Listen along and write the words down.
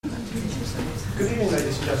Good evening,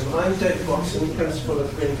 ladies and gentlemen. I'm David Watson, Principal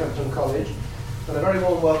of Green Templeton College, and a very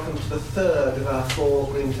warm welcome to the third of our 4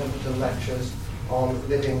 Green Templeton lectures on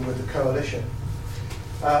living with the Coalition.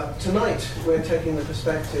 Tonight we're taking the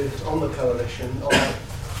perspective on the Coalition on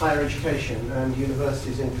higher education and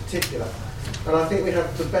universities in particular. And I think we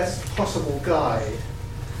have the best possible guide.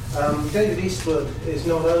 David Eastwood is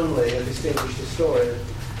not only a distinguished historian,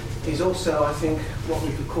 he's also, I think, what we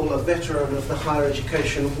could call a veteran of the higher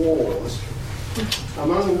education wars.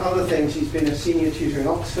 Among other things, he's been a senior tutor in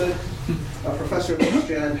Oxford, a professor of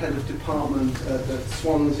history and head of department at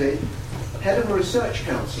Swansea, head of a research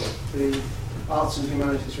council, the Arts and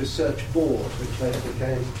Humanities Research Board, which later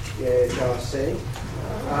became the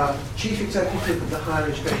AHRC, chief executive of the Higher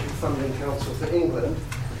Education Funding Council for England,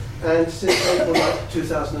 and since April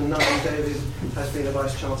 2009, David has been a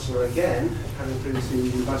Vice-Chancellor again, having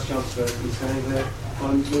previously been Vice-Chancellor at East Anglia,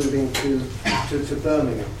 on moving to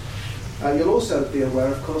Birmingham. You'll also be aware,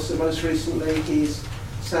 of course, that most recently he's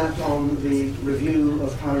sat on the review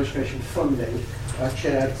of higher education funding,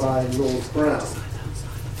 chaired by Lord Brown.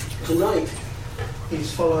 Tonight,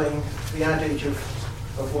 he's following the adage of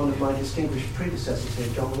one of my distinguished predecessors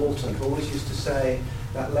here, John Walton, who always used to say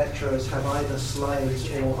that lecturers have either slaves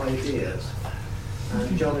or ideas.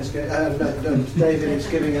 And David is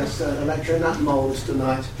giving us a lecture in that mould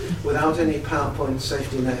tonight without any PowerPoint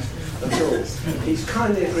safety net at all. He's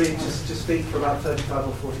kindly agreed to speak for about 35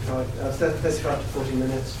 to 40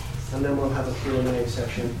 minutes, and then we'll have a Q&A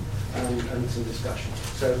session and some discussion.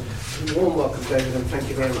 So, warm welcome, David, and thank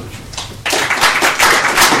you very much.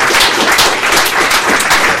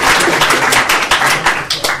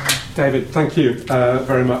 David, thank you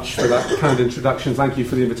very much for that kind introduction. Thank you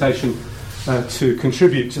for the invitation to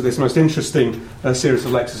contribute to this most interesting series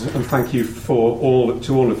of lectures, and thank you to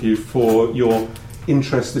all of you for your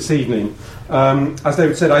interest this evening. As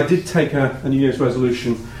David said, I did take a New Year's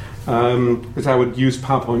resolution that I would use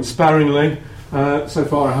PowerPoint sparingly. So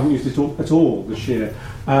far I haven't used it at all this year,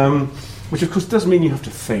 which of course does mean you have to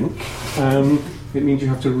think. It means you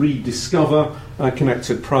have to rediscover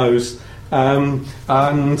connected prose. And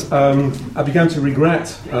I began to regret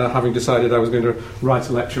having decided I was going to write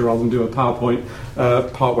a lecture rather than do a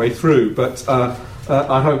PowerPoint partway through. But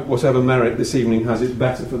I hope whatever merit this evening has it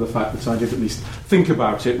better for the fact that I did at least think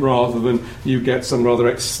about it, rather than you get some rather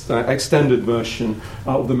extended version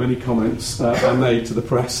of the many comments I made to the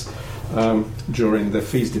press during the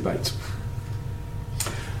fees debate.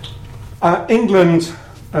 England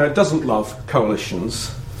doesn't love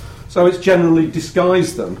coalitions. So it's generally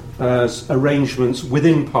disguised them as arrangements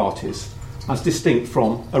within parties, as distinct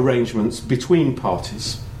from arrangements between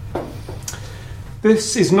parties.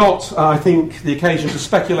 This is not, I think, the occasion to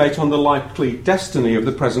speculate on the likely destiny of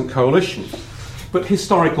the present coalition, but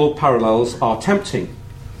historical parallels are tempting.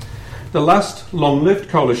 The last long-lived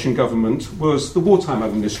coalition government was the wartime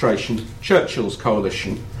administration, Churchill's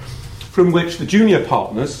coalition, from which the junior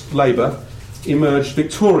partners, Labour, emerged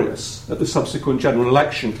victorious at the subsequent general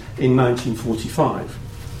election in 1945.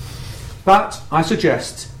 That, I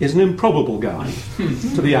suggest, is an improbable guide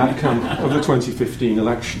to the outcome of the 2015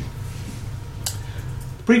 election.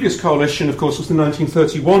 The previous coalition, of course, was the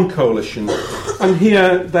 1931 coalition, and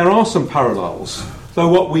here there are some parallels, though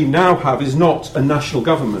what we now have is not a national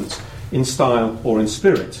government in style or in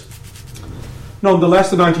spirit.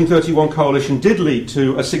 Nonetheless, the 1931 coalition did lead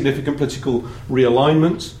to a significant political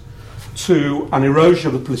realignment, to an erosion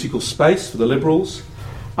of the political space for the Liberals,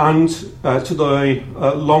 and in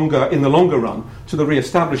the longer run, to the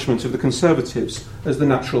re-establishment of the Conservatives as the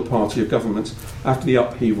natural party of government after the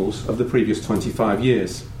upheavals of the previous 25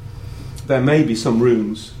 years. There may be some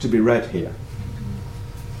runes to be read here.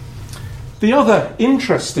 The other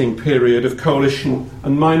interesting period of coalition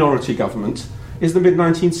and minority government is the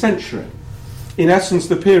mid-19th century. In essence,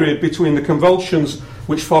 the period between the convulsions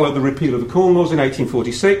which followed the repeal of the Corn Laws in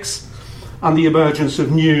 1846 and the emergence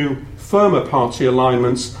of new, firmer party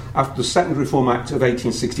alignments after the Second Reform Act of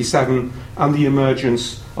 1867 and the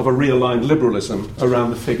emergence of a realigned liberalism around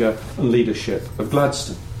the figure and leadership of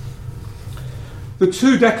Gladstone. The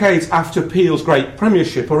 2 decades after Peel's great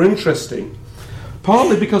premiership are interesting,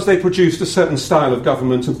 partly because they produced a certain style of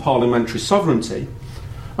government and parliamentary sovereignty,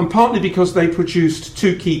 and partly because they produced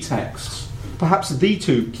 2 key texts, perhaps the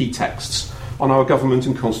 2 key texts on our government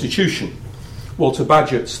and constitution: Walter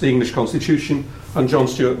Bagehot's The English Constitution and John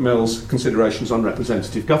Stuart Mill's Considerations on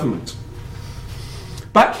Representative Government.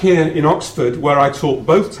 Back here in Oxford, where I taught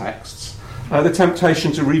both texts, the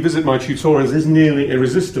temptation to revisit my tutorials is nearly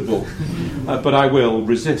irresistible, but I will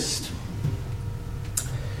resist.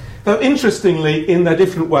 Though interestingly, in their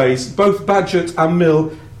different ways, both Bagehot and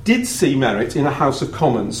Mill did see merit in a House of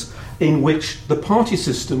Commons in which the party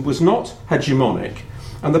system was not hegemonic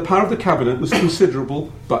and the power of the cabinet was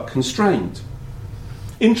considerable but constrained.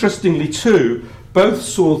 Interestingly, too, both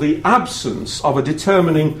saw the absence of a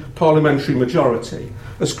determining parliamentary majority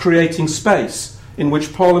as creating space in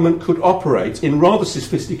which Parliament could operate in rather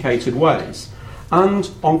sophisticated ways,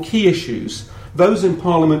 and on key issues, those in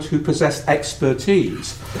Parliament who possessed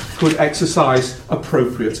expertise could exercise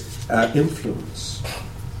appropriate influence.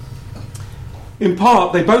 In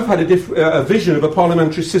part, they both had a vision of a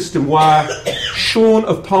parliamentary system where, shorn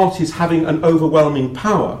of parties having an overwhelming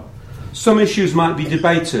power, some issues might be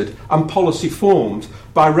debated and policy formed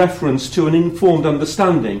by reference to an informed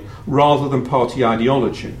understanding rather than party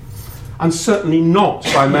ideology, and certainly not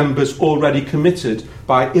by members already committed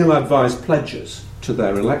by ill-advised pledges to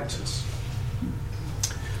their electors.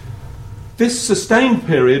 This sustained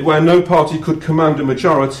period where no party could command a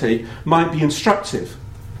majority might be instructive,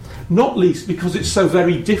 not least because it's so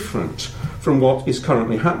very different from what is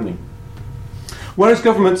currently happening. Whereas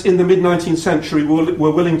governments in the mid-19th century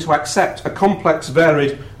were willing to accept a complex,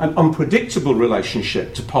 varied and unpredictable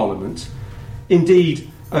relationship to Parliament, indeed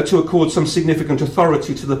to accord some significant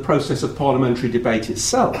authority to the process of parliamentary debate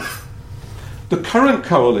itself, the current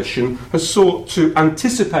coalition has sought to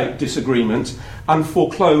anticipate disagreement and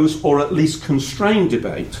foreclose or at least constrain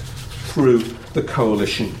debate through the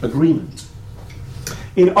coalition agreement.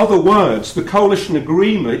 In other words, through the coalition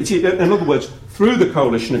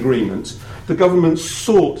agreement, the government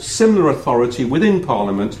sought similar authority within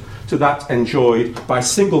Parliament to that enjoyed by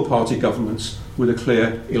single-party governments with a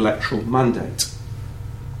clear electoral mandate.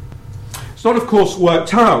 It's not, of course,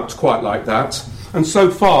 worked out quite like that, and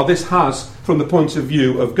so far this has, from the point of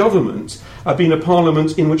view of government, been a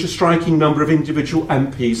Parliament in which a striking number of individual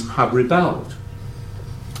MPs have rebelled.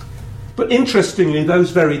 But interestingly,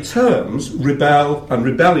 those very terms, rebel and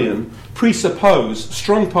rebellion, presuppose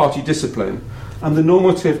strong party discipline and the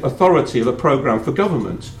normative authority of a programme for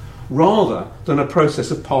government, rather than a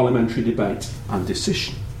process of parliamentary debate and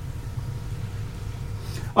decision.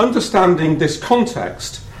 Understanding this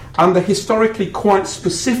context and the historically quite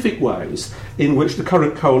specific ways in which the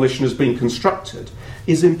current coalition has been constructed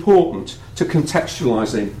is important to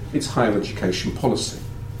contextualising its higher education policy.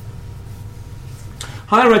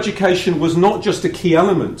 Higher education was not just a key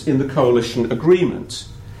element in the coalition agreement.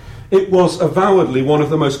 It was avowedly one of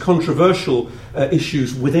the most controversial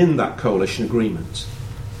issues within that coalition agreement.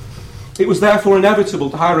 It was therefore inevitable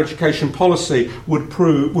that higher education policy would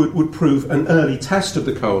prove an early test of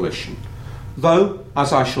the coalition, though,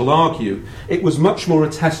 as I shall argue, it was much more a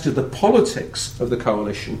test of the politics of the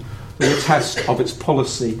coalition than a test of its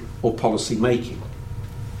policy or policy making.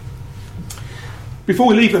 Before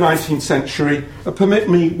we leave the 19th century, permit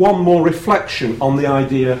me one more reflection on the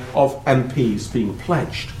idea of MPs being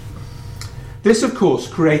pledged. This, of course,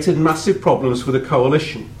 created massive problems for the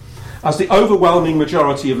coalition, as the overwhelming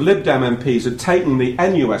majority of Lib Dem MPs had taken the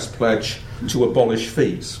NUS pledge to abolish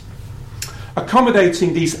fees.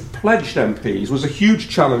 Accommodating these pledged MPs was a huge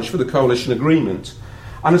challenge for the coalition agreement,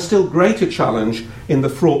 and a still greater challenge in the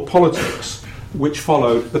fraught politics which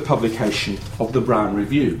followed the publication of the Brown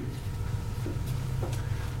Review.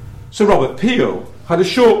 Sir Robert Peel had a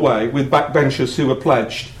short way with backbenchers who were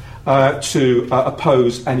pledged to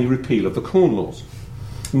oppose any repeal of the Corn Laws.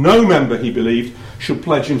 No member, he believed, should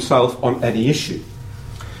pledge himself on any issue.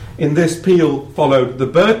 In this, Peel followed the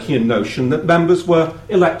Burkean notion that members were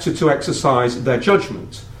elected to exercise their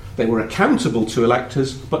judgment. They were accountable to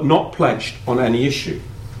electors, but not pledged on any issue.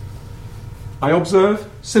 I observe,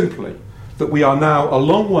 simply, that we are now a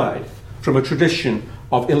long way from a tradition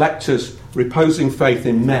of electors reposing faith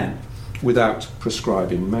in men without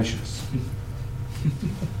prescribing measures.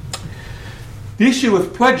 The issue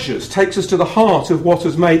of pledges takes us to the heart of what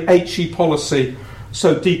has made HE policy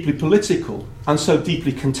so deeply political and so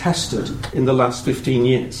deeply contested in the last 15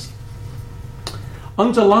 years.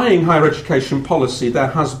 Underlying higher education policy, there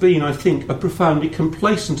has been, I think, a profoundly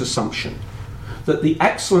complacent assumption that the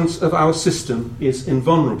excellence of our system is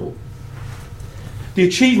invulnerable. The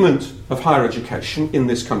achievement of higher education in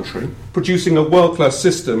this country, producing a world-class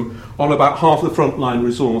system on about half the frontline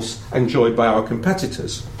resource enjoyed by our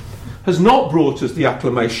competitors, has not brought us the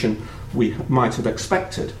acclamation we might have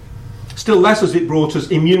expected. Still less has it brought us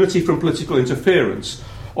immunity from political interference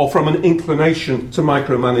or from an inclination to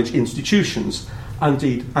micromanage institutions and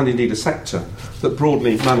indeed a sector that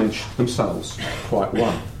broadly manage themselves quite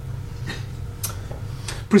well.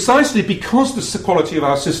 Precisely because the quality of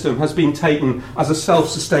our system has been taken as a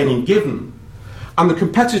self-sustaining given and the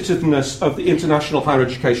competitiveness of the international higher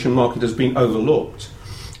education market has been overlooked,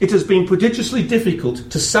 it has been prodigiously difficult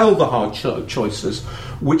to sell the hard choices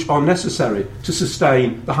which are necessary to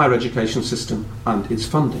sustain the higher education system and its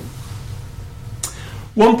funding.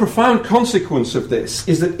 One profound consequence of this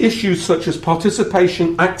is that issues such as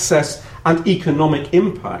participation, access and economic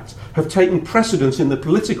impact have taken precedence in the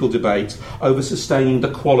political debate over sustaining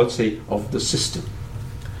the quality of the system.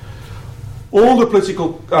 All the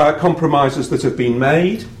political compromises that have been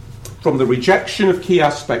made, from the rejection of key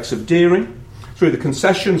aspects of Deering, through the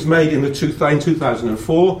concessions made in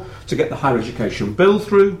 2004 to get the Higher Education Bill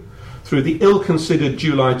through the ill-considered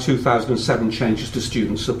July 2007 changes to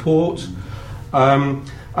student support,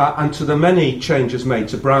 and to the many changes made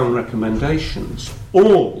to Brown recommendations,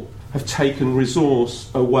 all have taken resource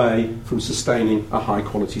away from sustaining a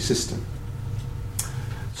high-quality system.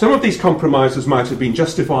 Some of these compromises might have been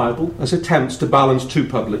justifiable as attempts to balance two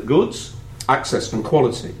public goods, access and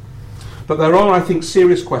quality. But there are, I think,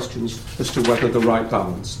 serious questions as to whether the right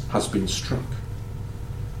balance has been struck.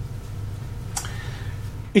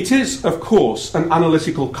 It is, of course, an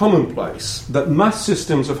analytical commonplace that mass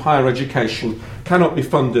systems of higher education cannot be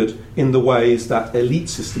funded in the ways that elite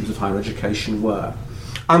systems of higher education were,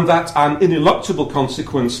 and that an ineluctable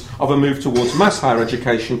consequence of a move towards mass higher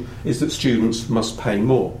education is that students must pay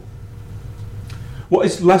more. What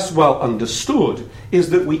is less well understood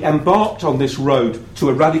is that we embarked on this road to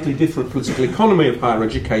a radically different political economy of higher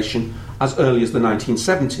education as early as the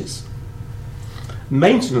 1970s.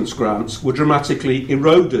 Maintenance grants were dramatically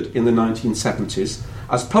eroded in the 1970s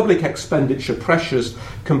as public expenditure pressures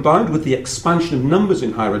combined with the expansion of numbers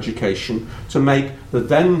in higher education to make the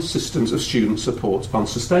then systems of student support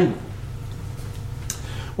unsustainable.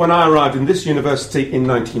 When I arrived in this university in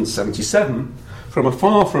 1977, from a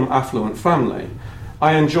far from affluent family,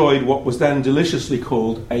 I enjoyed what was then deliciously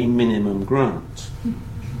called a minimum grant.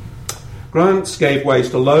 Grants gave way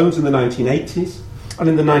to loans in the 1980s, and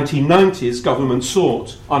in the 1990s, government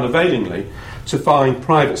sought, unavailingly, to find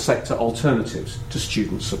private sector alternatives to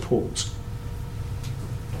student support.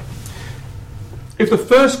 If the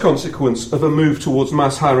first consequence of a move towards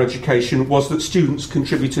mass higher education was that students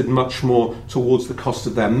contributed much more towards the cost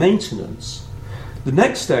of their maintenance, the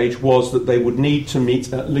next stage was that they would need to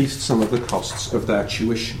meet at least some of the costs of their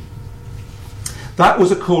tuition. That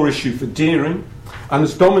was a core issue for Deering and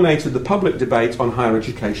has dominated the public debate on higher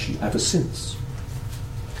education ever since.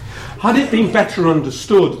 Had it been better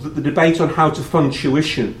understood that the debate on how to fund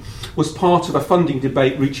tuition was part of a funding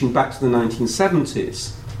debate reaching back to the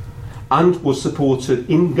 1970s and was supported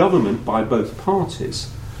in government by both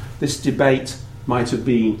parties, this debate might have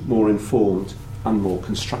been more informed and more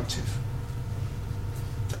constructive.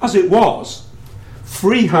 As it was,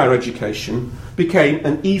 free higher education became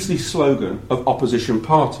an easy slogan of opposition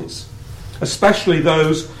parties, especially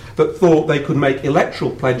those that thought they could make electoral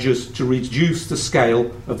pledges to reduce the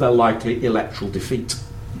scale of their likely electoral defeat.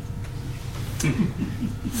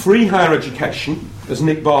 Free higher education, as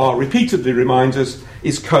Nick Barr repeatedly reminds us,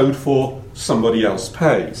 is code for somebody else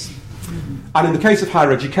pays. And in the case of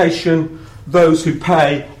higher education, those who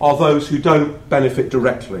pay are those who don't benefit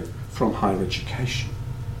directly from higher education.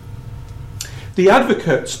 The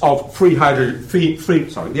advocates of free higher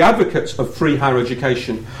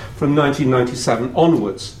education from 1997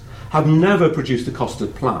 onwards have never produced a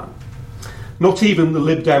costed plan. Not even the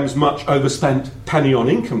Lib Dems' much overspent penny on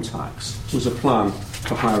income tax was a plan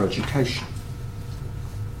for higher education.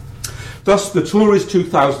 Thus, the Tories'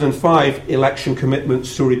 2005 election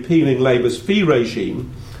commitments to repealing Labour's fee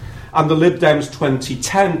regime and the Lib Dems'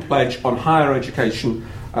 2010 pledge on higher education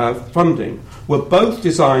funding were both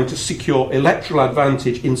designed to secure electoral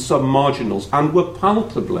advantage in some marginals and were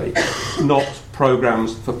palpably not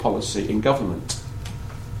programmes for policy in government.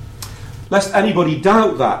 Lest anybody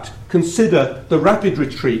doubt that, consider the rapid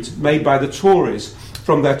retreat made by the Tories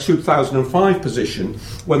from their 2005 position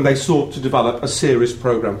when they sought to develop a serious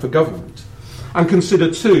programme for government. And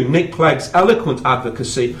consider too Nick Clegg's eloquent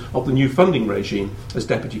advocacy of the new funding regime as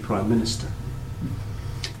Deputy Prime Minister.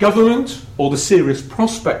 Government, or the serious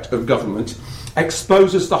prospect of government,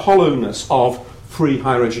 exposes the hollowness of free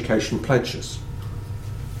higher education pledges.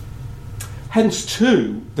 Hence,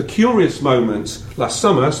 too, the curious moment last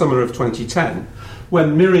summer of 2010,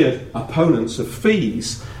 when myriad opponents of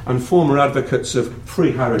fees and former advocates of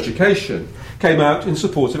free higher education came out in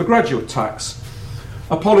support of a graduate tax,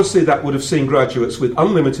 a policy that would have seen graduates with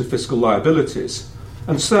unlimited fiscal liabilities,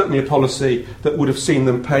 and certainly a policy that would have seen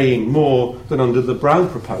them paying more than under the Brown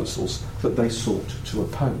proposals that they sought to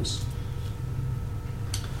oppose.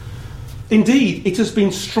 Indeed, it has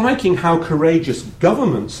been striking how courageous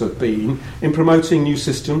governments have been in promoting new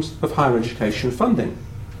systems of higher education funding.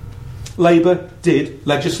 Labour did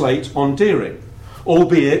legislate on Deering,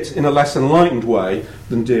 albeit in a less enlightened way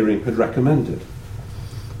than Deering had recommended.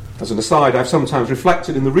 As an aside, I've sometimes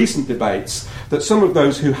reflected in the recent debates that some of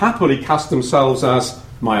those who happily cast themselves as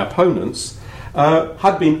my opponents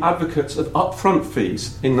had been advocates of upfront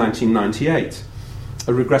fees in 1998,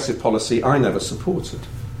 a regressive policy I never supported.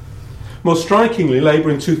 More strikingly,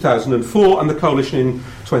 Labour in 2004 and the Coalition in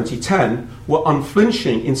 2010 were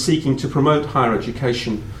unflinching in seeking to promote higher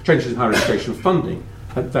education, changes in higher education funding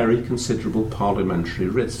at very considerable parliamentary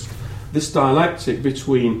risk. This dialectic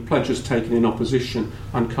between pledges taken in opposition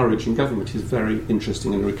and courage in government is very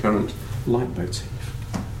interesting and recurrent leitmotif.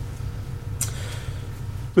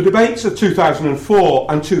 The debates of 2004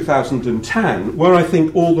 and 2010 were, I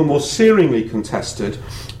think, all the more searingly contested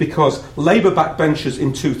because Labour backbenchers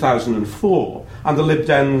in 2004 and the Lib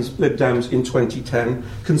Dems in 2010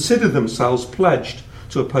 considered themselves pledged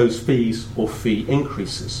to oppose fees or fee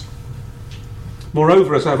increases.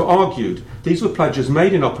 Moreover, as I've argued, these were pledges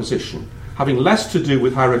made in opposition, having less to do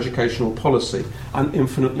with higher educational policy and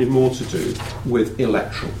infinitely more to do with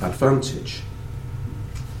electoral advantage.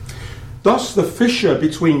 Thus, the fissure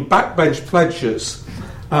between backbench pledges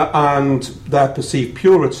and their perceived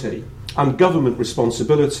purity and government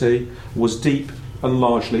responsibility was deep and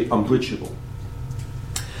largely unbridgeable.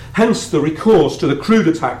 Hence the recourse to the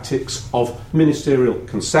cruder tactics of ministerial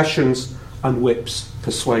concessions and whips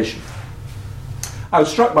persuasion. I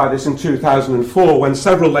was struck by this in 2004 when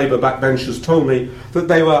several Labour backbenchers told me that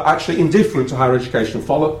they were actually indifferent to higher education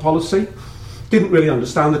policy, didn't really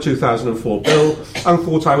understand the 2004 bill, and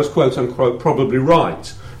thought I was quote-unquote probably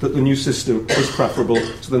right that the new system was preferable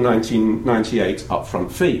to the 1998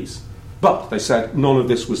 upfront fees. But, they said, none of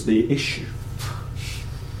this was the issue.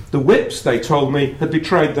 The whips, they told me, had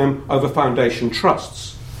betrayed them over foundation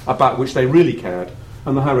trusts, about which they really cared,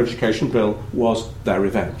 and the higher education bill was their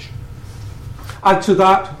revenge. Add to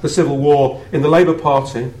that the civil war in the Labour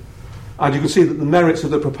Party, and you can see that the merits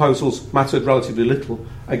of the proposals mattered relatively little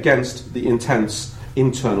against the intense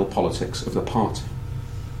internal politics of the party.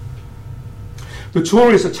 The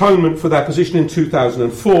Tories' atonement for their position in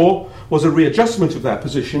 2004 was a readjustment of their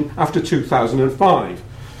position after 2005,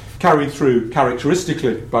 carried through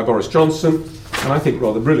characteristically by Boris Johnson, and I think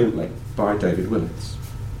rather brilliantly by David Willetts.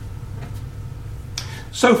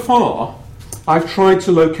 So far, I've tried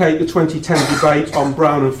to locate the 2010 debate on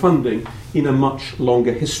Brown and funding in a much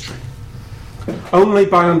longer history. Only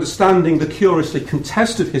by understanding the curiously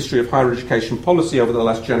contested history of higher education policy over the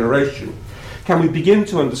last generation can we begin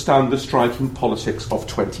to understand the striking politics of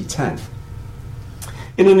 2010.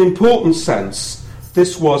 In an important sense,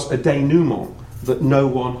 this was a denouement that no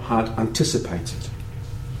one had anticipated.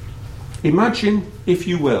 Imagine, if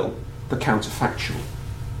you will, the counterfactual.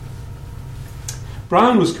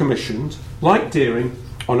 Brown was commissioned, like Deering,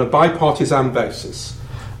 on a bipartisan basis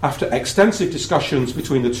after extensive discussions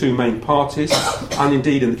between the two main parties, and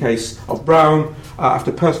indeed in the case of Brown,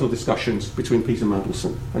 after personal discussions between Peter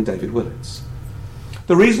Mandelson and David Willetts.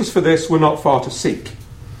 The reasons for this were not far to seek.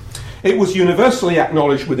 It was universally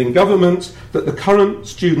acknowledged within government that the current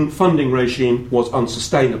student funding regime was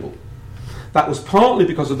unsustainable. That was partly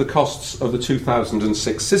because of the costs of the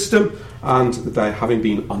 2006 system and they having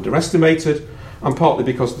been underestimated, and partly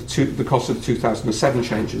because the costs of the 2007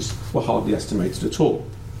 changes were hardly estimated at all.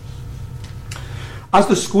 As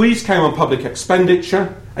the squeeze came on public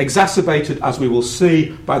expenditure, exacerbated, as we will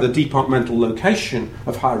see, by the departmental location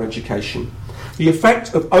of higher education, the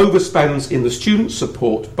effect of overspends in the student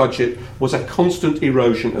support budget was a constant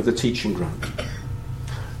erosion of the teaching grant.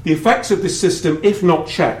 The effects of this system, if not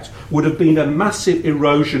checked, would have been a massive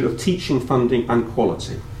erosion of teaching funding and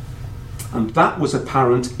quality. And that was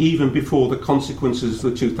apparent even before the consequences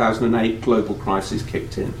of the 2008 global crisis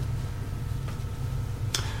kicked in.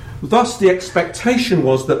 Thus, the expectation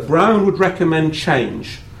was that Brown would recommend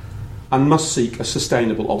change and must seek a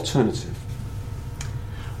sustainable alternative.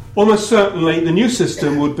 Almost certainly, the new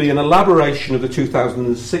system would be an elaboration of the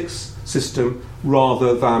 2006 system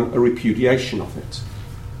rather than a repudiation of it.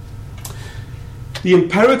 The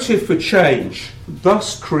imperative for change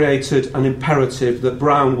thus created an imperative that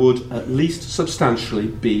Brown would at least substantially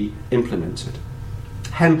be implemented.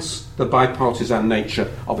 Hence the bipartisan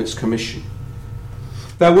nature of its commission.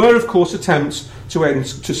 There were, of course, attempts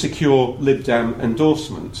to secure Lib Dem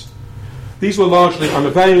endorsement. These were largely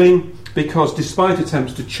unavailing because, despite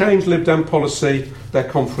attempts to change Lib Dem policy, their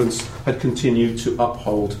conference had continued to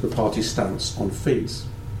uphold the party's stance on fees.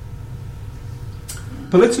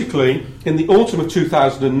 Politically, in the autumn of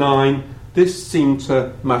 2009, this seemed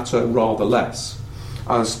to matter rather less,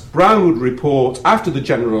 as Brown would report after the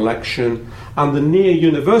general election, and the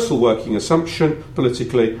near-universal working assumption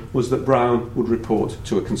politically was that Brown would report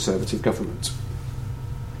to a Conservative government.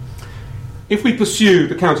 if we pursue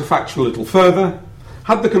the counterfactual a little further,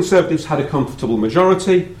 had the Conservatives had a comfortable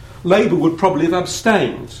majority, Labour would probably have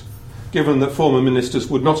abstained, given that former ministers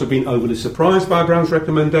would not have been overly surprised by Brown's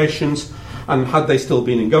recommendations, and had they still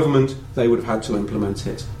been in government, they would have had to implement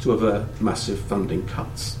it to avert massive funding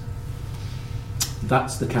cuts.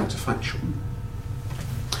 That's the counterfactual.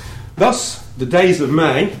 Thus, the days of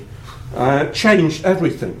May changed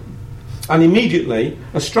everything. And immediately,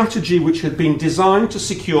 a strategy which had been designed to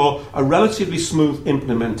secure a relatively smooth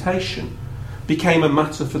implementation became a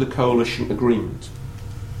matter for the coalition agreement.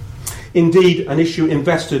 Indeed, an issue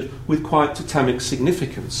invested with quite totemic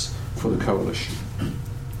significance for the coalition.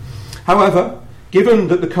 However, given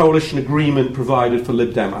that the coalition agreement provided for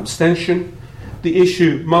Lib Dem abstention, the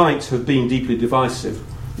issue might have been deeply divisive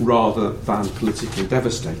rather than politically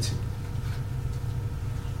devastating.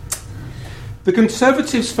 The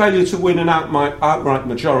Conservatives' failure to win an outright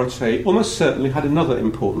majority almost certainly had another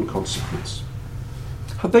important consequence.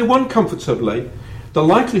 Had they won comfortably, the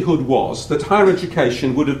likelihood was that higher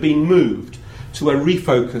education would have been moved to a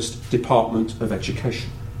refocused Department of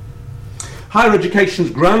Education. Higher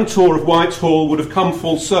education's grand tour of Whitehall would have come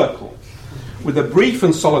full circle, with a brief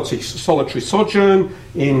and solitary sojourn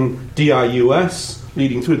in DIUS,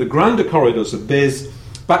 leading through the grander corridors of BIS,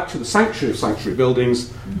 back to the sanctuary of sanctuary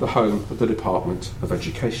buildings, the home of the Department of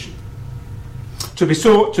Education. To be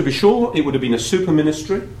sure, it would have been a super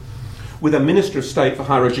ministry, with a Minister of State for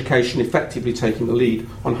Higher Education effectively taking the lead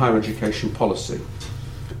on higher education policy.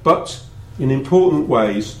 But, in important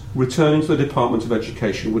ways, returning to the Department of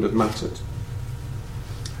Education would have mattered.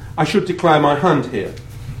 I should declare my hand here.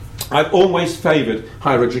 I've always favoured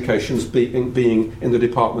higher education's being in the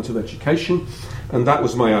Department of Education, and that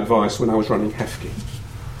was my advice when I was running HEFCE.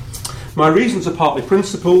 My reasons are partly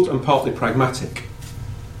principled and partly pragmatic.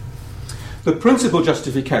 The principal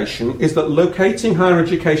justification is that locating higher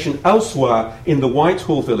education elsewhere in the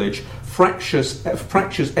Whitehall village fractures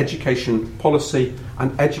education policy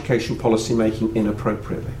and education policy making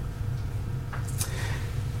inappropriately.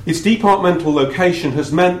 Its departmental location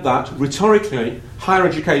has meant that, rhetorically, higher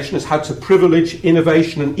education has had to privilege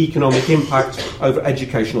innovation and economic impact over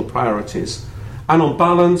educational priorities. And on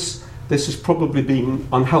balance, this has probably been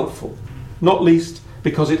unhelpful, not least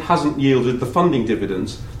because it hasn't yielded the funding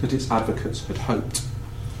dividends that its advocates had hoped.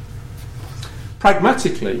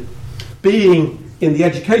 Pragmatically, being in the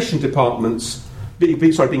education department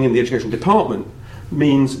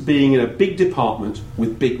means being in a big department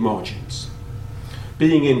with big margins.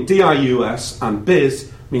 Being in DIUS and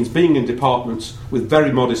BIS means being in departments with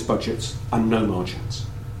very modest budgets and no margins.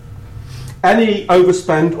 Any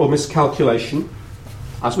overspend or miscalculation,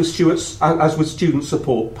 as with student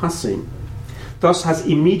support passing, thus has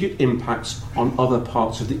immediate impacts on other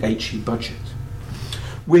parts of the HE budget.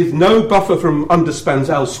 With no buffer from underspends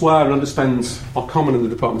elsewhere, and underspends are common in the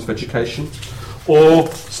Department of Education, or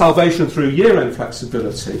salvation through year-end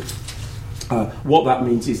flexibility, what that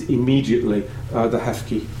means is immediately the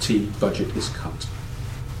HEFCE T budget is cut.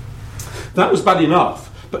 That was bad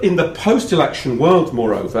enough, but in the post-election world,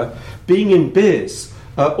 moreover, being in BIS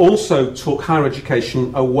also took higher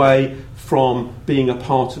education away from being a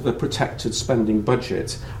part of a protected spending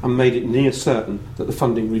budget and made it near certain that the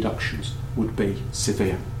funding reductions would be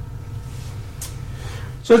severe.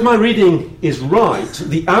 So as my reading is right,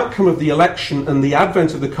 the outcome of the election and the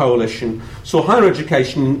advent of the coalition saw higher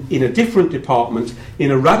education in a different department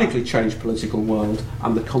in a radically changed political world,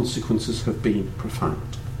 and the consequences have been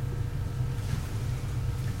profound.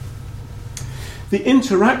 The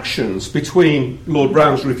interactions between Lord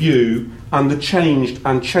Brown's review and the changed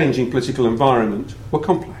and changing political environment were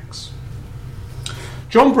complex.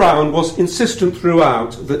 John Brown was insistent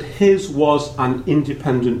throughout that his was an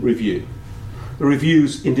independent review. The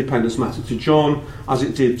review's independence mattered to John, as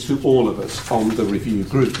it did to all of us on the review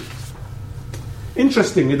group.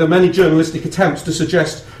 Interestingly, the many journalistic attempts to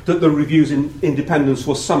suggest that the review's independence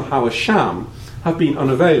was somehow a sham have been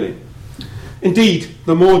unavailing. Indeed,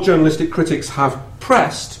 the more journalistic critics have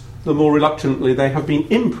pressed, the more reluctantly they have been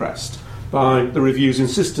impressed by the review's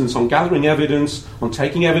insistence on gathering evidence, on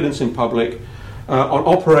taking evidence in public, on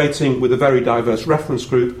operating with a very diverse reference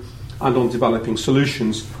group, and on developing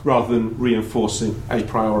solutions rather than reinforcing a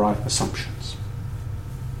priori assumptions.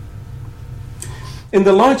 In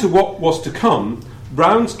the light of what was to come,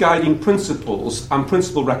 Brown's guiding principles and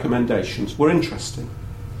principal recommendations were interesting.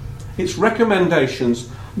 Its recommendations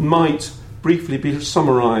might briefly be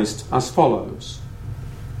summarised as follows.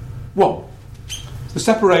 1. The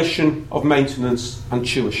separation of maintenance and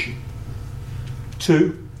tuition.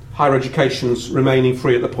 2. Higher education's remaining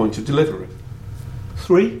free at the point of delivery.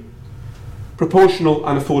 3. Proportional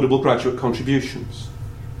and affordable graduate contributions.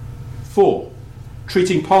 4.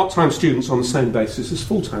 Treating part-time students on the same basis as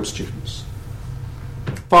full-time students.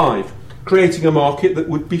 5. Creating a market that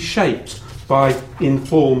would be shaped by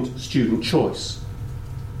informed student choice.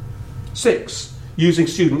 6. Using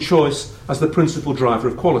student choice as the principal driver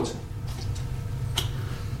of quality.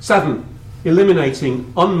 7.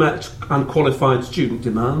 Eliminating unmet and qualified student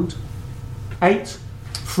demand. 8.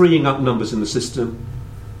 Freeing up numbers in the system.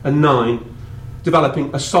 And 9.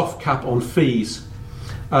 Developing a soft cap on fees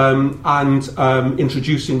and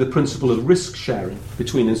introducing the principle of risk sharing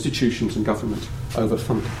between institutions and government over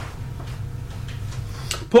funding.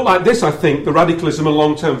 Put like this, I think, the radicalism and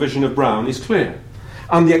long-term vision of Brown is clear,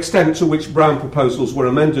 and the extent to which Brown proposals were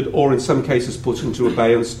amended or in some cases put into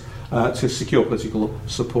abeyance to secure political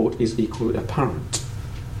support is equally apparent.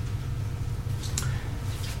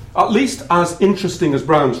 At least as interesting as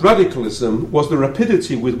Brown's radicalism was the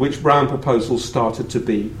rapidity with which Brown proposals started to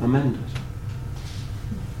be amended.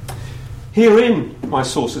 Herein, my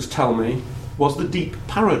sources tell me, was the deep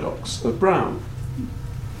paradox of Brown.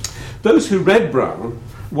 Those who read Brown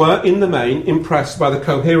were, in the main, impressed by the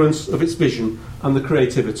coherence of its vision and the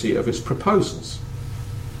creativity of its proposals.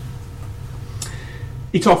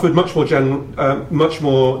 It offered much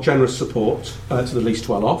more generous support to the least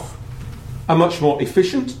well-off, a much more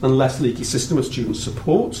efficient and less leaky system of student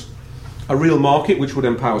support, a real market which would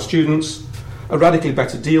empower students, a radically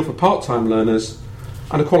better deal for part-time learners,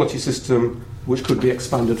 and a quality system which could be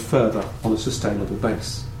expanded further on a sustainable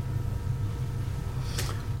base.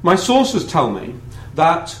 My sources tell me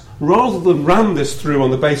that rather than ram this through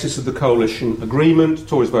on the basis of the coalition agreement,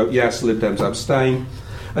 Tories vote yes, Lib Dems abstain,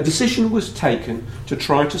 a decision was taken to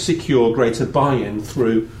try to secure greater buy-in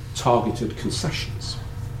through targeted concessions.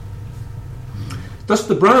 Thus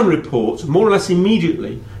the Brown report more or less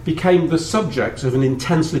immediately became the subject of an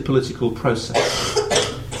intensely political process.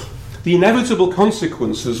 The inevitable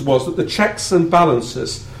consequences was that the checks and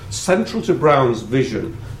balances central to Brown's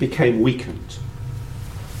vision became weakened.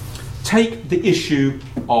 Take the issue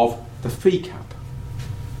of the fee cap.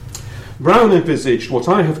 Brown envisaged what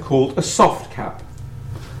I have called a soft cap.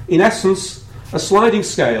 In essence, a sliding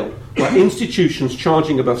scale where institutions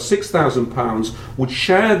charging above £6,000 would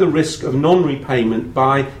share the risk of non-repayment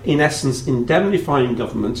by, in essence, indemnifying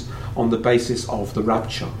government on the basis of the RAB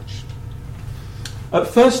charge. At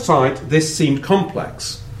first sight, this seemed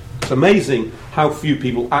complex. It's amazing how few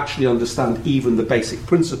people actually understand even the basic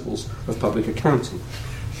principles of public accounting.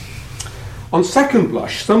 On second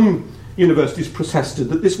blush, some universities protested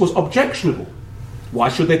that this was objectionable. Why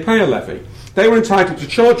should they pay a levy? They were entitled to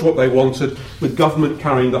charge what they wanted, with government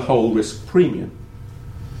carrying the whole risk premium.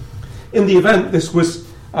 In the event, this was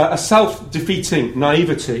a self-defeating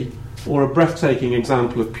naivety or a breathtaking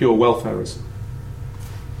example of pure welfarism.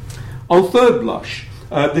 On third blush,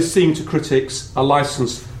 this seemed to critics a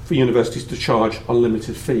licence for universities to charge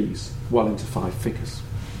unlimited fees, well into 5 figures.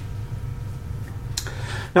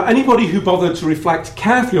 Now, anybody who bothered to reflect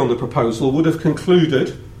carefully on the proposal would have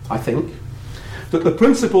concluded, I think, that the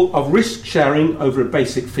principle of risk sharing over a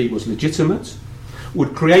basic fee was legitimate,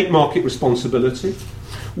 would create market responsibility,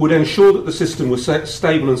 would ensure that the system was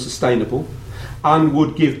stable and sustainable, and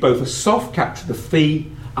would give both a soft cap to the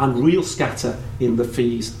fee and real scatter in the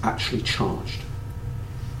fees actually charged.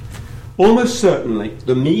 Almost certainly,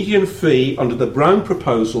 the median fee under the Brown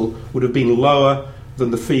proposal would have been lower than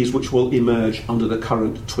the fees which will emerge under the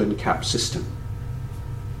current twin cap system.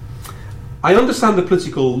 I understand the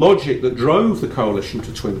political logic that drove the coalition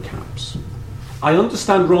to twin caps. I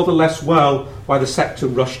understand rather less well why the sector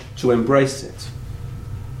rushed to embrace it.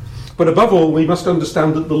 But above all, we must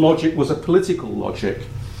understand that the logic was a political logic,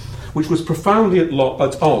 which was profoundly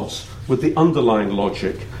at odds with the underlying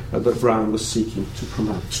logic that Brown was seeking to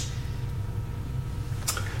promote.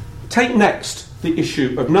 Take next the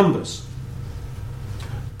issue of numbers.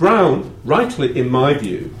 Brown, rightly in my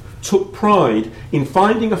view, took pride in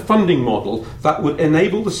finding a funding model that would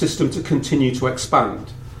enable the system to continue to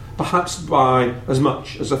expand, perhaps by as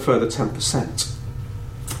much as a further 10%.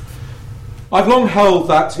 I've long held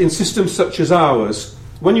that in systems such as ours,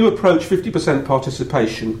 when you approach 50%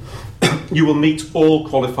 participation, you will meet all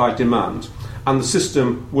qualified demand, and the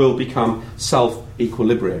system will become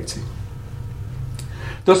self-equilibrating.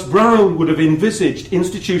 Thus, Brown would have envisaged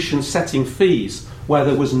institutions setting fees where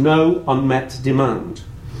there was no unmet demand,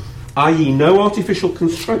 i.e. no artificial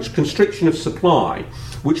constriction of supply,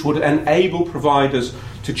 which would enable providers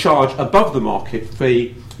to charge above the market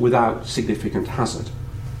fee without significant hazard.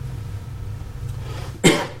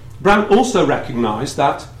 Brown also recognised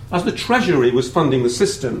that, as the Treasury was funding the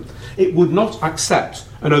system, it would not accept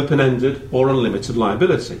an open-ended or unlimited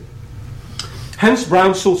liability. Hence,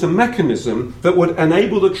 Brown sought a mechanism that would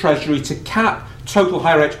enable the Treasury to cap total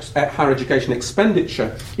higher education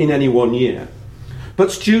expenditure in any 1 year,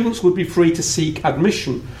 but students would be free to seek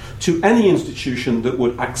admission to any institution that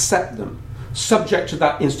would accept them, subject to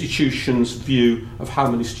that institution's view of how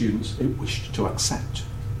many students it wished to accept.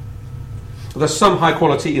 Thus, some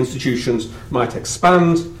high-quality institutions might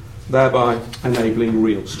expand, thereby enabling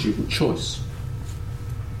real student choice.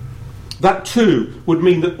 That too would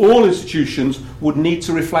mean that all institutions would need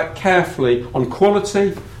to reflect carefully on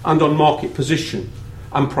quality and on market position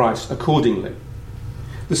and price accordingly.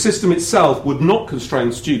 The system itself would not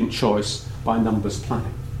constrain student choice by numbers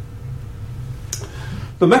planning.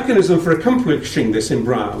 The mechanism for accomplishing this in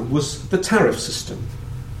Brown was the tariff system,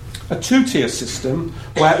 a two-tier system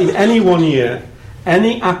where in any 1 year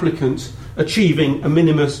any applicant achieving a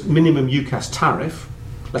minimum UCAS tariff,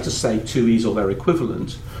 let us say 2Es or their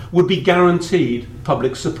equivalent, would be guaranteed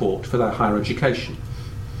public support for their higher education.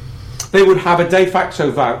 They would have a de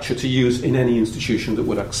facto voucher to use in any institution that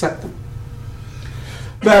would accept them.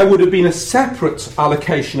 There would have been a separate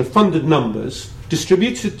allocation of funded numbers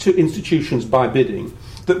distributed to institutions by bidding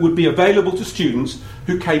that would be available to students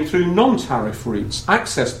who came through non-tariff routes,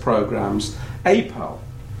 access programmes, APAL,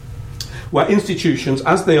 where institutions,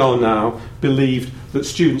 as they are now, believed that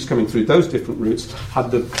students coming through those different routes had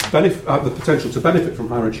the potential to benefit from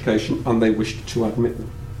higher education and they wished to admit them.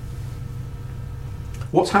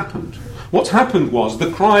 What happened? What happened was the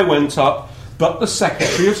cry went up, but the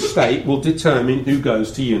Secretary of State will determine who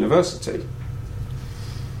goes to university.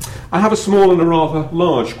 I have a small and a rather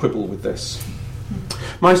large quibble with this.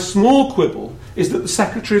 My small quibble is that the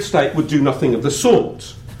Secretary of State would do nothing of the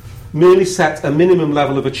sort, merely set a minimum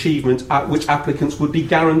level of achievement at which applicants would be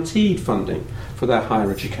guaranteed funding for their higher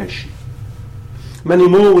education. Many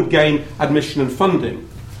more would gain admission and funding,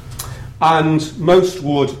 and most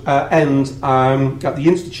would end at the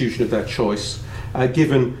institution of their choice,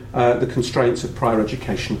 given the constraints of prior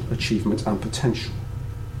education achievement and potential.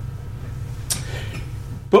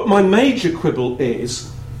 But my major quibble is,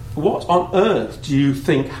 what on earth do you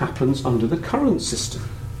think happens under the current system?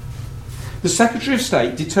 The Secretary of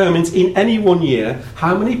State determines in any 1 year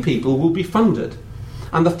how many people will be funded,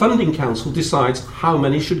 and the Funding Council decides how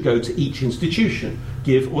many should go to each institution,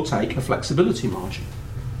 give or take a flexibility margin.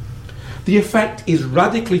 The effect is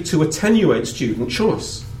radically to attenuate student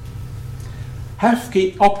choice.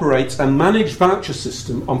 HEFCE operates a managed voucher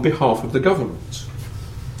system on behalf of the government.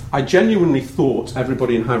 I genuinely thought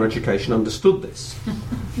everybody in higher education understood this.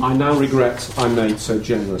 I now regret I made so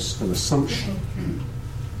generous an assumption.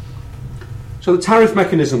 So the tariff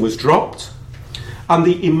mechanism was dropped, and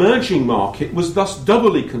the emerging market was thus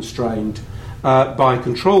doubly constrained by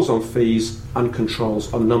controls on fees and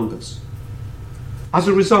controls on numbers. As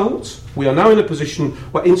a result, we are now in a position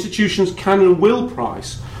where institutions can and will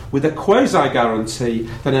price with a quasi-guarantee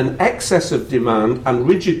that an excess of demand and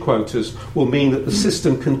rigid quotas will mean that the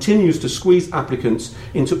system continues to squeeze applicants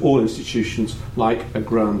into all institutions like a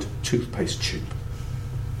grand toothpaste tube.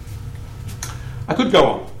 I could go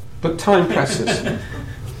on, but time presses.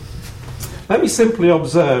 Let me simply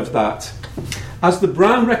observe that as the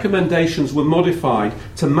Brown recommendations were modified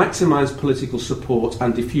to maximise political support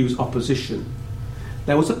and diffuse opposition,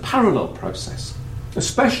 there was a parallel process,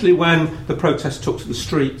 especially when the protests took to the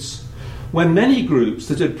streets, when many groups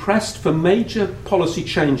that had pressed for major policy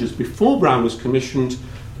changes before Brown was commissioned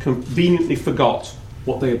conveniently forgot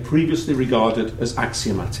what they had previously regarded as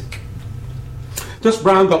axiomatic. Thus,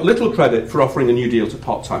 Brown got little credit for offering a New Deal to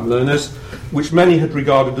part-time learners, which many had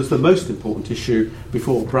regarded as the most important issue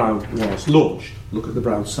before Brown was launched. Look at the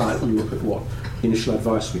Brown site and look at what initial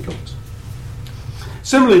advice we got.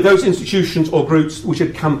 Similarly, those institutions or groups which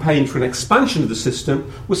had campaigned for an expansion of the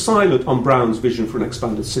system were silent on Brown's vision for an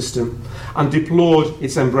expanded system and deplored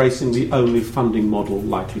its embracing the only funding model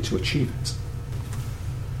likely to achieve it.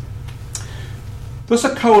 Thus,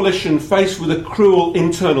 a coalition faced with a cruel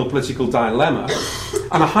internal political dilemma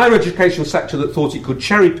and a higher education sector that thought it could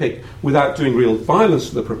cherry-pick without doing real violence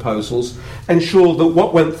to the proposals ensured that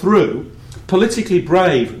what went through, politically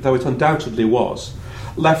brave though it undoubtedly was,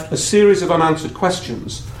 left a series of unanswered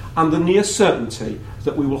questions and the near certainty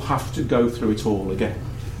that we will have to go through it all again.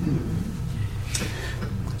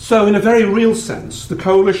 So, in a very real sense, the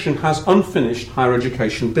coalition has unfinished higher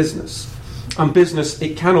education business, and business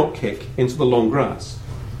it cannot kick into the long grass.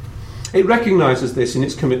 It recognises this in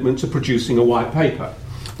its commitment to producing a white paper,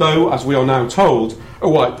 though, as we are now told, a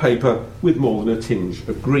white paper with more than a tinge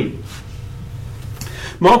of green.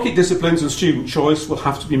 Market disciplines and student choice will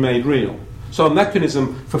have to be made real, so a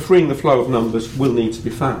mechanism for freeing the flow of numbers will need to be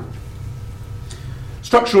found.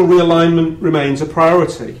 Structural realignment remains a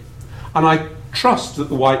priority, and I trust that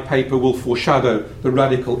the White Paper will foreshadow the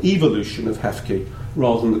radical evolution of HEFCE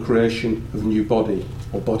rather than the creation of a new body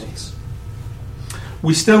or bodies.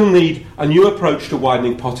 We still need a new approach to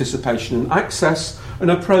widening participation and access, an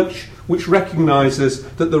approach which recognises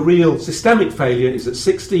that the real systemic failure is at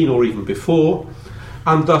 16 or even before,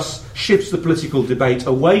 and thus shifts the political debate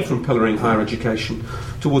away from pillaring higher education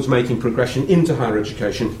towards making progression into higher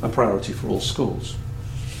education a priority for all schools.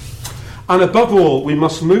 And above all, we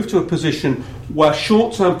must move to a position where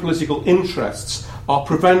short-term political interests are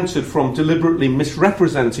prevented from deliberately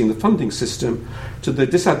misrepresenting the funding system to the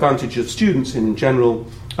disadvantage of students in general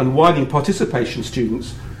and widening participation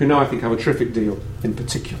students, who now I think have a terrific deal in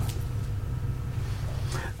particular.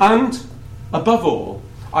 And above all,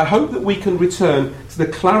 I hope that we can return to the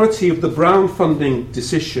clarity of the Brown funding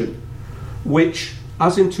decision, which,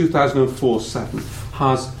 as in 2004-07,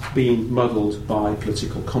 has been muddled by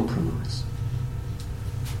political compromise.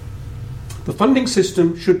 The funding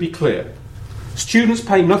system should be clear. Students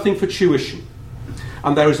pay nothing for tuition,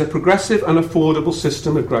 and there is a progressive and affordable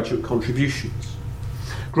system of graduate contributions.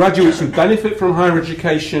 Graduates who benefit from higher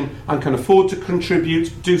education and can afford to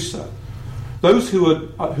contribute do so. Those who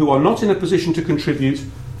are not in a position to contribute,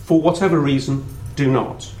 for whatever reason, do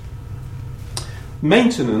not.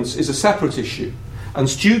 Maintenance is a separate issue, and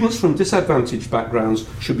students from disadvantaged backgrounds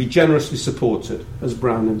should be generously supported, as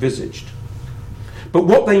Brown envisaged. But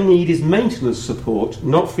what they need is maintenance support,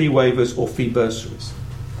 not fee waivers or fee bursaries.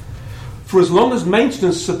 For as long as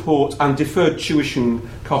maintenance support and deferred tuition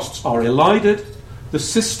costs are elided, the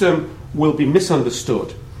system will be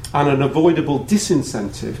misunderstood and an avoidable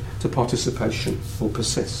disincentive to participation will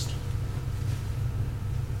persist.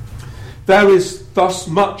 There is thus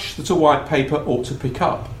much that a White Paper ought to pick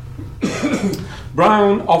up.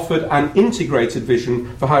 Brown offered an integrated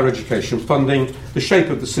vision for higher education funding, the shape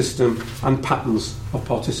of the system, and patterns of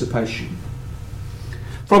participation.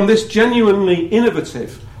 From this genuinely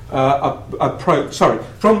innovative approaches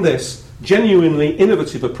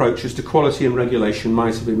to quality and regulation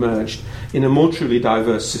might have emerged in a more truly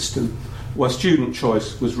diverse system where student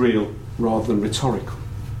choice was real rather than rhetorical.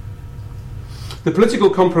 The political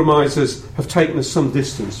compromisers have taken us some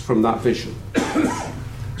distance from that vision.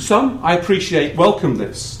 Some, I appreciate, welcome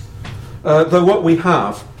this, though what we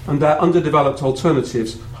have and their underdeveloped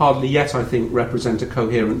alternatives hardly yet, I think, represent a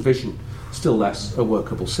coherent vision, still less a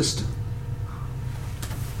workable system.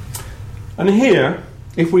 And here,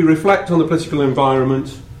 if we reflect on the political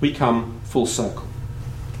environment, we come full circle.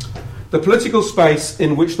 The political space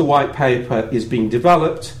in which the White Paper is being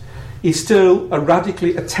developed is still a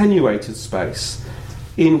radically attenuated space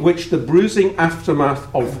in which the bruising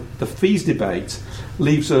aftermath of the fees debate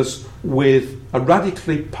leaves us with a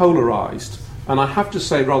radically polarised, and I have to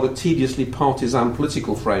say rather tediously partisan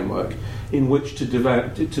political framework in which to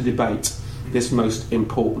debate this most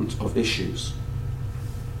important of issues.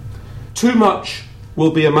 Too much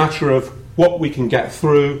will be a matter of what we can get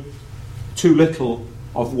through, too little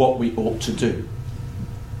of what we ought to do.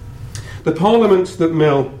 The Parliament that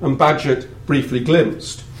Mill and Bagehot briefly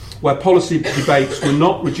glimpsed, where policy debates were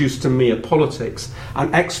not reduced to mere politics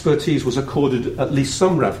and expertise was accorded at least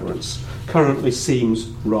some reverence, currently seems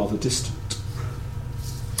rather distant.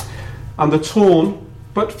 And the torn,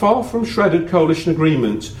 but far from shredded coalition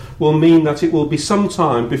agreement will mean that it will be some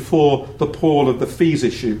time before the pall of the fees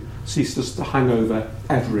issue ceases to hang over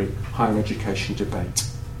every higher education debate.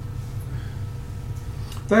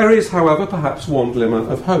 There is, however, perhaps one glimmer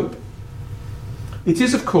of hope. It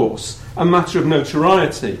is, of course, a matter of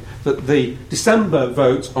notoriety that the December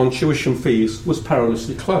vote on tuition fees was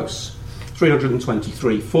perilously close.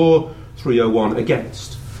 323 for, 301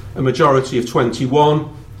 against. A majority of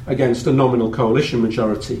 21 against a nominal coalition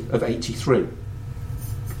majority of 83.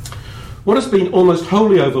 What has been almost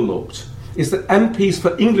wholly overlooked is that MPs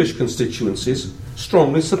for English constituencies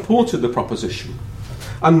strongly supported the proposition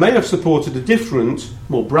and may have supported a different,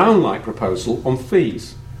 more Brown-like proposal on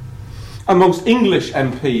fees. Amongst English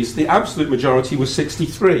MPs, the absolute majority was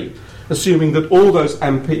 63, assuming that all those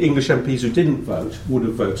English MPs who didn't vote would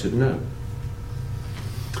have voted no.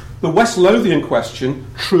 The West Lothian question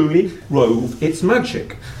truly wove its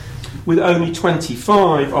magic, with only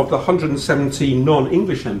 25 of the 117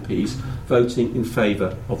 non-English MPs voting in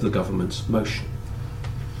favour of the government's motion.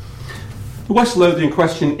 The West Lothian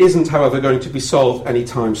question isn't, however, going to be solved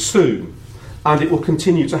anytime soon, and it will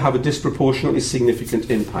continue to have a disproportionately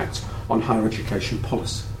significant impact on higher education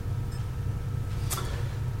policy.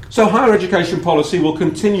 So higher education policy will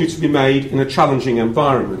continue to be made in a challenging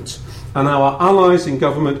environment, and our allies in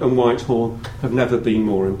government and Whitehall have never been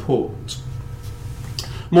more important.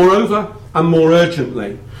 Moreover, and more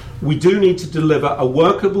urgently, we do need to deliver a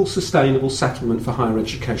workable, sustainable settlement for higher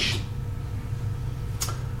education.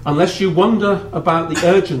 Unless you wonder about the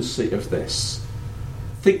urgency of this,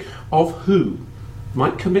 think of who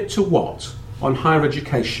might commit to what on higher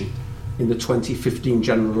education in the 2015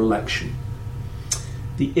 general election.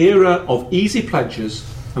 The era of easy pledges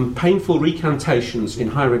and painful recantations in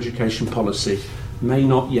higher education policy may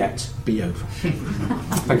not yet be over.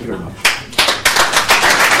 Thank you very much.